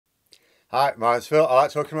Hi, my name's Phil. I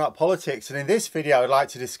like talking about politics, and in this video I would like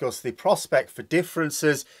to discuss the prospect for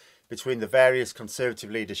differences between the various Conservative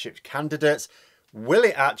leadership candidates. Will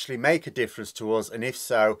it actually make a difference to us, and if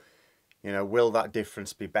so, will that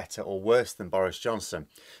difference be better or worse than Boris Johnson?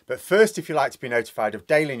 But first, if you'd like to be notified of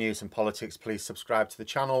daily news and politics, please subscribe to the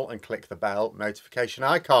channel and click the bell notification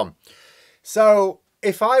icon. So,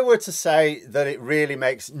 if I were to say that it really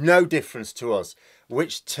makes no difference to us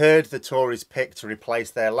which turd the Tories pick to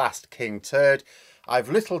replace their last king turd, I've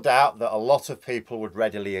little doubt that a lot of people would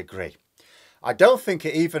readily agree. I don't think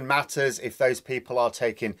it even matters if those people are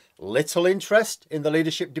taking little interest in the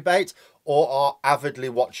leadership debate or are avidly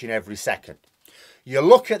watching every second. You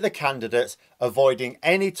look at the candidates avoiding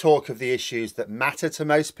any talk of the issues that matter to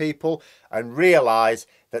most people and realise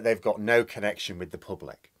that they've got no connection with the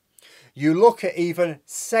public. You look at even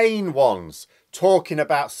sane ones talking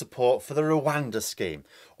about support for the Rwanda scheme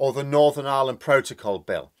or the Northern Ireland Protocol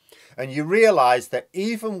bill, and you realise that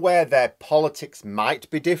even where their politics might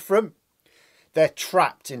be different, they're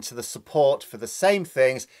trapped into the support for the same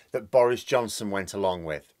things that Boris Johnson went along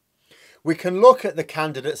with. We can look at the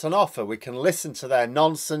candidates on offer, we can listen to their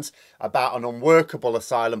nonsense about an unworkable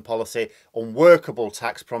asylum policy, unworkable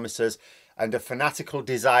tax promises, and a fanatical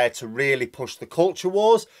desire to really push the culture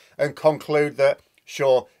wars, and conclude that,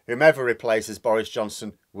 sure, whomever replaces Boris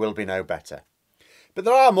Johnson will be no better. But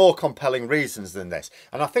there are more compelling reasons than this.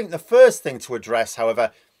 And I think the first thing to address,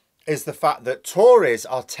 however, is the fact that Tories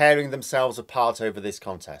are tearing themselves apart over this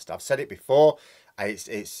contest. I've said it before. I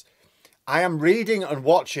am reading and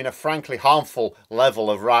watching a frankly harmful level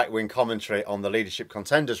of right-wing commentary on the leadership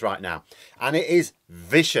contenders right now. And it is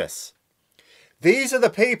vicious. These are the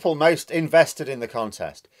people most invested in the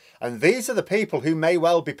contest, and these are the people who may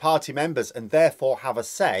well be party members and therefore have a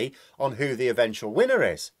say on who the eventual winner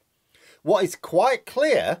is. What is quite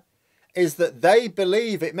clear is that they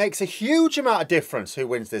believe it makes a huge amount of difference who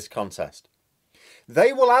wins this contest.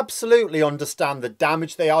 They will absolutely understand the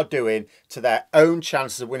damage they are doing to their own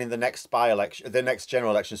chances of winning the next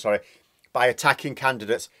general election, by attacking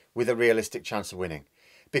candidates with a realistic chance of winning,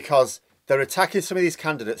 because they're attacking some of these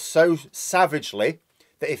candidates so savagely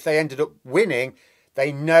that if they ended up winning, they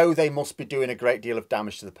know they must be doing a great deal of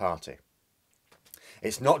damage to the party.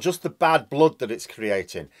 It's not just the bad blood that it's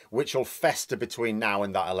creating, which will fester between now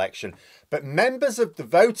and that election, but members of the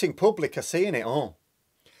voting public are seeing it all.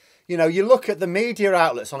 You look at the media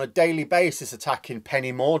outlets on a daily basis attacking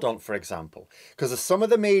Penny Mordaunt, for example, because some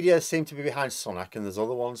of the media seem to be behind Sunak and there's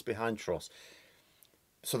other ones behind Truss.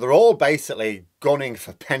 So they're all basically gunning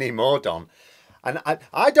for Penny Mordaunt. And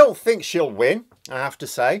I don't think she'll win, I have to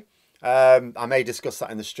say. I may discuss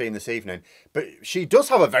that in the stream this evening. But she does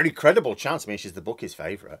have a very credible chance. I mean, she's the bookies'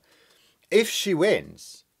 favourite. If she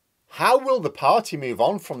wins, how will the party move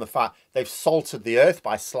on from the fact they've salted the earth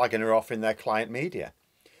by slagging her off in their client media?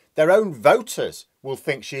 Their own voters will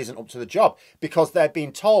think she isn't up to the job because they're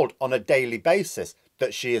being told on a daily basis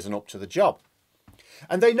that she isn't up to the job.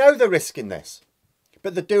 And they know they're risking this,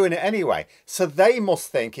 but they're doing it anyway. So they must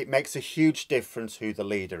think it makes a huge difference who the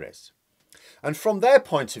leader is. And from their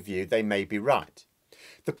point of view, they may be right.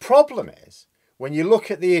 The problem is, when you look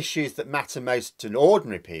at the issues that matter most to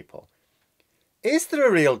ordinary people, is there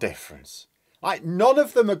a real difference? None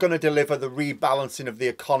of them are going to deliver the rebalancing of the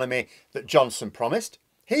economy that Johnson promised.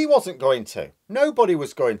 He wasn't going to. Nobody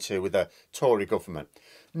was going to with a Tory government.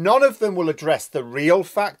 None of them will address the real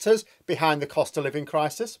factors behind the cost of living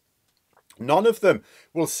crisis. None of them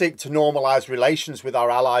will seek to normalise relations with our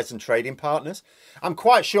allies and trading partners. I'm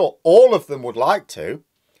quite sure all of them would like to,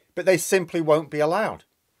 but they simply won't be allowed.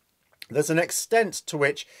 There's an extent to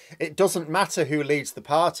which it doesn't matter who leads the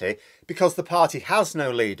party because the party has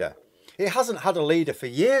no leader. It hasn't had a leader for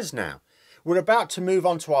years now. We're about to move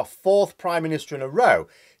on to our fourth Prime Minister in a row,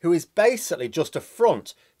 who is basically just a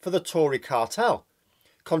front for the Tory cartel,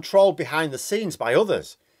 controlled behind the scenes by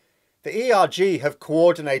others. The ERG have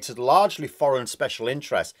coordinated largely foreign special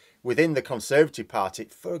interests within the Conservative Party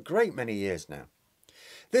for a great many years now.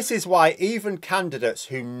 This is why even candidates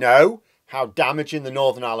who know how damaging the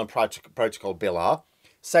Northern Ireland Protocol bill are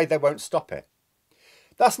say they won't stop it.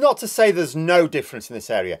 That's not to say there's no difference in this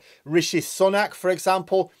area. Rishi Sunak, for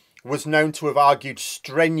example, was known to have argued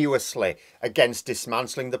strenuously against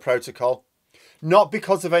dismantling the protocol. Not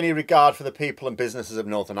because of any regard for the people and businesses of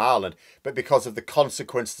Northern Ireland, but because of the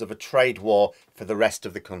consequences of a trade war for the rest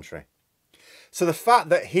of the country. So the fact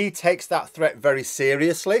that he takes that threat very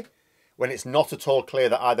seriously, when it's not at all clear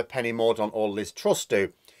that either Penny Mordaunt or Liz Truss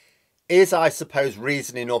do, is, I suppose,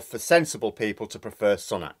 reason enough for sensible people to prefer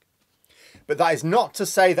Sunak. But that is not to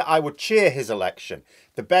say that I would cheer his election.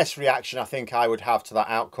 The best reaction I think I would have to that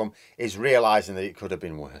outcome is realising that it could have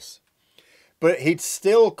been worse. But he'd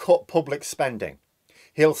still cut public spending.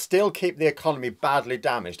 He'll still keep the economy badly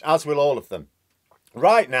damaged, as will all of them.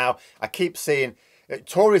 Right now, I keep seeing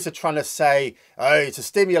Tories are trying to say, oh, to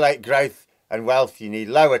stimulate growth and wealth, you need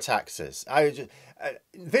lower taxes.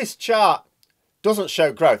 This chart doesn't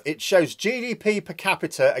show growth. It shows GDP per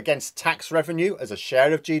capita against tax revenue as a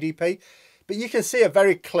share of GDP. But you can see a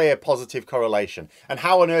very clear positive correlation. And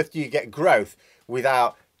how on earth do you get growth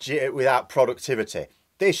without productivity?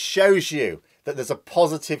 This shows you that there's a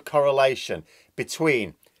positive correlation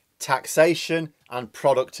between taxation and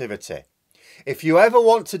productivity. If you ever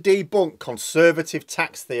want to debunk conservative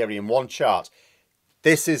tax theory in one chart,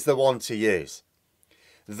 this is the one to use.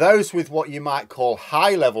 Those with what you might call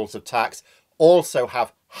high levels of tax also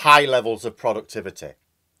have high levels of productivity.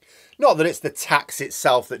 Not that it's the tax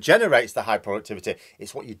itself that generates the high productivity,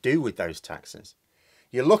 it's what you do with those taxes.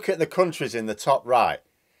 You look at the countries in the top right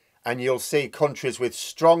and you'll see countries with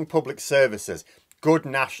strong public services, good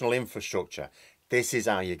national infrastructure. This is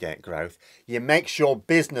how you get growth. You make sure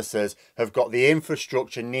businesses have got the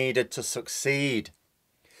infrastructure needed to succeed.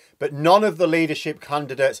 But none of the leadership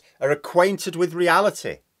candidates are acquainted with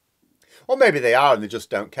reality. Or maybe they are and they just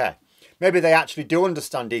don't care. Maybe they actually do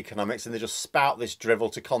understand economics and they just spout this drivel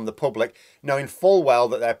to con the public, knowing full well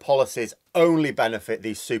that their policies only benefit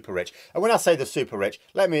these super rich. And when I say the super rich,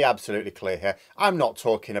 let me be absolutely clear here. I'm not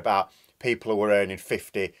talking about people who are earning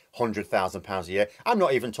 50, 100,000 pounds a year. I'm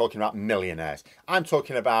not even talking about millionaires. I'm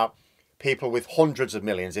talking about people with hundreds of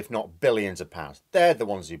millions, if not billions of pounds. They're the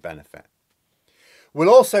ones who benefit.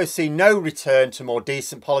 We'll also see no return to more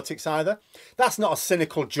decent politics either. That's not a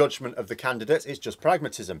cynical judgment of the candidates, it's just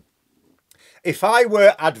pragmatism. If I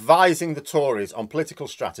were advising the Tories on political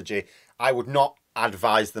strategy, I would not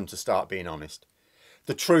advise them to start being honest.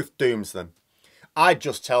 The truth dooms them. I'd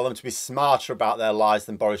just tell them to be smarter about their lies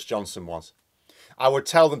than Boris Johnson was. I would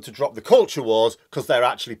tell them to drop the culture wars because they're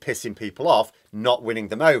actually pissing people off, not winning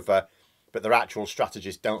them over. But their actual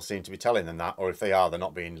strategies don't seem to be telling them that, or if they are, they're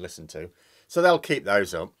not being listened to. So they'll keep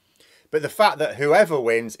those up. But the fact that whoever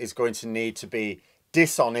wins is going to need to be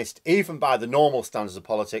dishonest, even by the normal standards of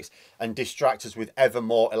politics, and distract us with ever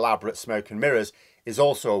more elaborate smoke and mirrors is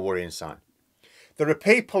also a worrying sign. There are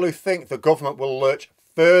people who think the government will lurch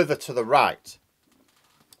further to the right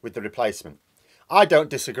with the replacement. I don't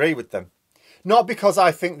disagree with them. Not because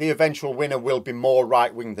I think the eventual winner will be more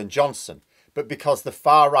right-wing than Johnson, but because the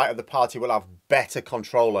far right of the party will have better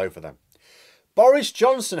control over them. Boris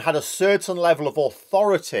Johnson had a certain level of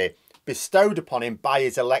authority bestowed upon him by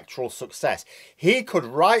his electoral success. He could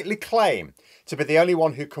rightly claim to be the only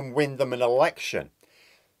one who can win them an election.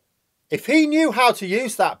 If he knew how to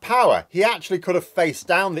use that power, he actually could have faced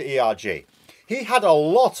down the ERG. He had a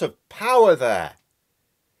lot of power there.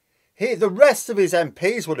 The rest of his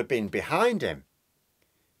MPs would have been behind him.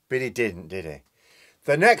 But he didn't, did he?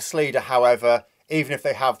 The next leader, however, even if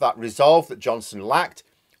they have that resolve that Johnson lacked,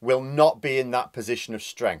 will not be in that position of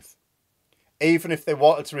strength. Even if they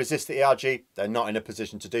wanted to resist the ERG, they're not in a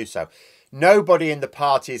position to do so. Nobody in the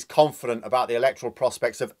party is confident about the electoral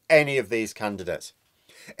prospects of any of these candidates.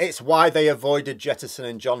 It's why they avoided Jettison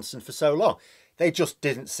and Johnson for so long. They just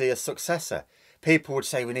didn't see a successor. People would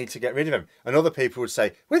say, we need to get rid of him. And other people would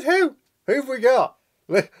say, with who? Who have we got?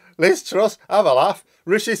 Liz Truss, have a laugh.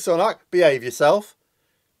 Rishi Sunak, behave yourself.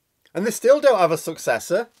 And they still don't have a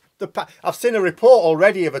successor. I've seen a report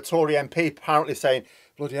already of a Tory MP apparently saying,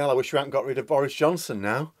 bloody hell, I wish we hadn't got rid of Boris Johnson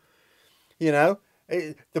now. You know,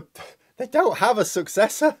 they don't have a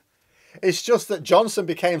successor. It's just that Johnson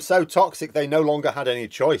became so toxic they no longer had any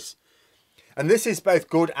choice. And this is both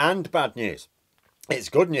good and bad news. It's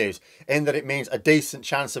good news in that it means a decent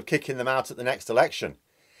chance of kicking them out at the next election.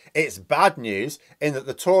 It's bad news in that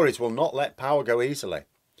the Tories will not let power go easily.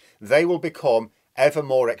 They will become ever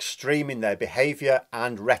more extreme in their behaviour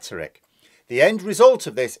and rhetoric. The end result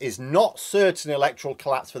of this is not certain electoral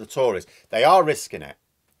collapse for the Tories. They are risking it.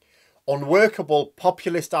 Unworkable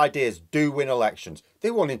populist ideas do win elections.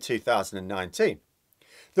 They won in 2019.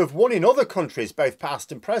 They've won in other countries, both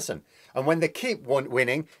past and present. And when they keep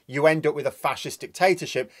winning, you end up with a fascist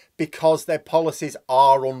dictatorship because their policies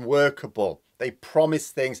are unworkable. They promise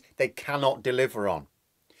things they cannot deliver on.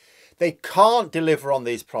 They can't deliver on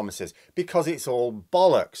these promises because it's all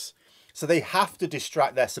bollocks. So they have to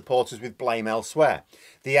distract their supporters with blame elsewhere.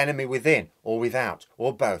 The enemy within or without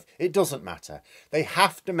or both. It doesn't matter. They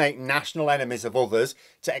have to make national enemies of others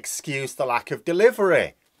to excuse the lack of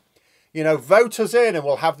delivery. You know, vote us in and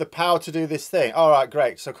we'll have the power to do this thing. All right,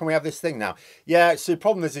 great. So can we have this thing now? Yeah, so the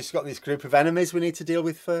problem is it's got this group of enemies we need to deal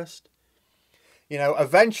with first. You know,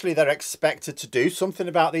 eventually they're expected to do something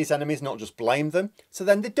about these enemies, not just blame them. So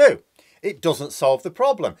then they do. It doesn't solve the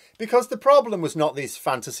problem, because the problem was not these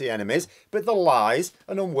fantasy enemies, but the lies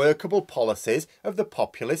and unworkable policies of the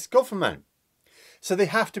populist government. So they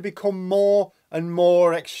have to become more and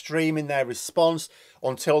more extreme in their response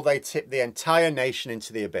until they tip the entire nation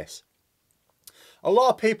into the abyss. A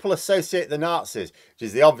lot of people associate the Nazis, which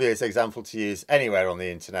is the obvious example to use anywhere on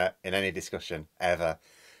the internet in any discussion ever,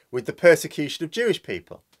 with the persecution of Jewish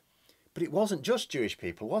people. But it wasn't just Jewish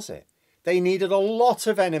people, was it? They needed a lot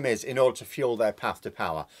of enemies in order to fuel their path to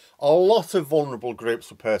power. A lot of vulnerable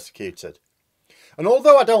groups were persecuted. And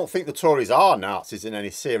although I don't think the Tories are Nazis in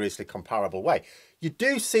any seriously comparable way, you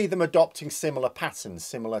do see them adopting similar patterns,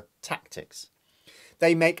 similar tactics.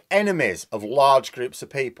 They make enemies of large groups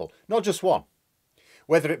of people, not just one.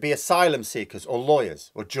 Whether it be asylum seekers or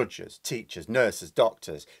lawyers or judges, teachers, nurses,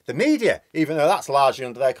 doctors, the media, even though that's largely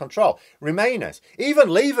under their control, Remainers, even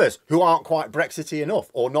Leavers who aren't quite Brexity enough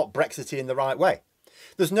or not Brexity in the right way.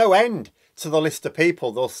 There's no end to the list of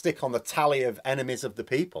people they'll stick on the tally of enemies of the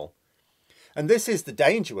people. And this is the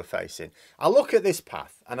danger we're facing. I look at this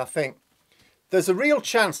path and I think there's a real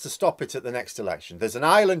chance to stop it at the next election. There's an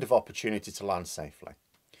island of opportunity to land safely.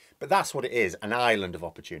 But that's what it is, an island of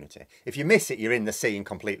opportunity. If you miss it, you're in the sea and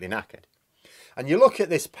completely knackered. And you look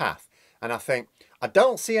at this path and I think, I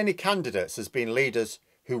don't see any candidates as being leaders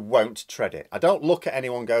who won't tread it. I don't look at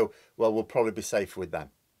anyone and go, well, we'll probably be safer with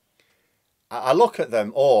them. I look at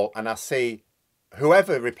them all and I see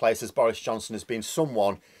whoever replaces Boris Johnson as being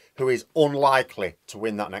someone who is unlikely to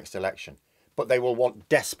win that next election. But they will want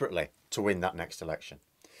desperately to win that next election.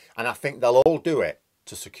 And I think they'll all do it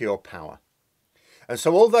to secure power. And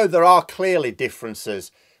so although there are clearly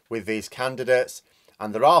differences with these candidates,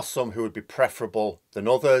 and there are some who would be preferable than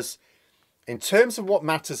others, in terms of what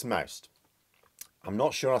matters most, I'm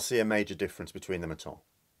not sure I see a major difference between them at all.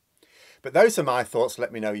 But those are my thoughts.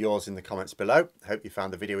 Let me know yours in the comments below. I hope you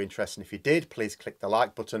found the video interesting. If you did, please click the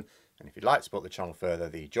like button. And if you'd like to support the channel further,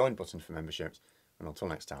 the join button for memberships. And until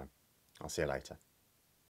next time, I'll see you later.